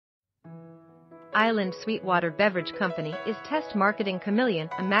Island Sweetwater Beverage Co. is test marketing Kamillian,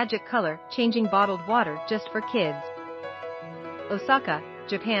 a magic color, changing bottled water just for kids. Osaka,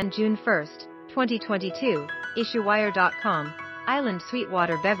 Japan, June 1, 2022, issuewire.com. Island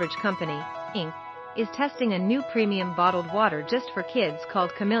Sweetwater Beverage Co., Inc. is testing a new premium bottled water just for kids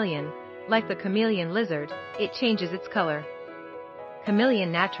called Chameleon. Like the chameleon lizard, it changes its color. Kamillian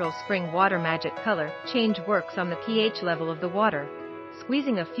Natural Spring Water Magic Color Change works on the pH level of the water.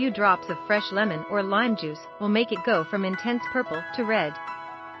 Squeezing a few drops of fresh lemon or lime juice will make it go from intense purple to red.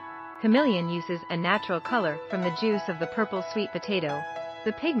 Chameleon uses a natural color from the juice of the purple sweet potato.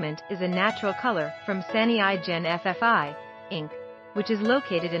 The pigment is a natural color from San-Ei Gen F.F.I, Inc., which is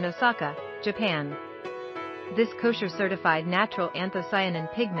located in Osaka, Japan. This kosher-certified natural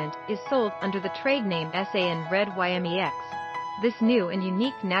anthocyanin pigment is sold under the trade name San-Ei Gen. This new and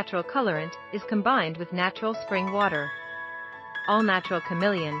unique natural colorant is combined with natural spring water. All-natural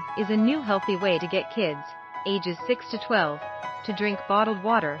chameleon is a new healthy way to get kids, ages 6 to 12, to drink bottled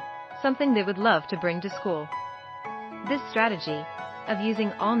water, something they would love to bring to school. This strategy of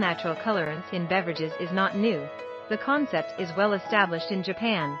using all-natural colorants in beverages is not new. The concept is well established in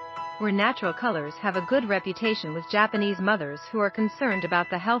Japan, where natural colors have a good reputation with Japanese mothers who are concerned about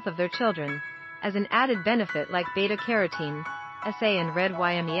the health of their children. As an added benefit like beta-carotene, San-Ei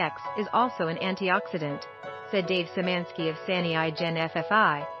Gen is also an antioxidant, said Dave Szymanski of San-Ei Gen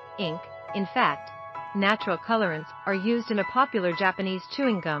F.F.I, Inc. In fact, natural colorants are used in a popular Japanese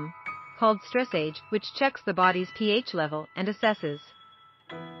chewing gum called Stressage, which checks the body's pH level and assesses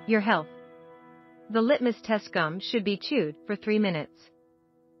your health. The litmus test gum should be chewed for 3 minutes.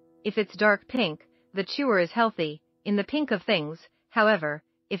 If it's dark pink, the chewer is healthy, in the pink of things. However,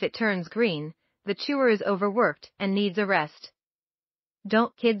 if it turns green, the chewer is overworked and needs a rest.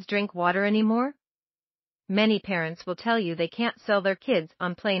 Don't kids drink water anymore? Many parents will tell you they can't sell their kids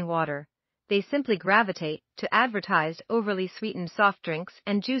on plain water. They simply gravitate to advertised overly sweetened soft drinks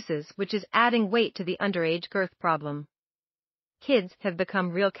and juices, which is adding weight to the underage girth problem. Kids have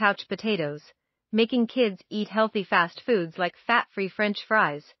become real couch potatoes. Making kids eat healthy fast foods like fat-free French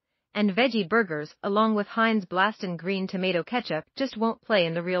fries and veggie burgers along with Heinz Blastin' green tomato ketchup just won't play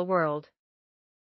in the real world.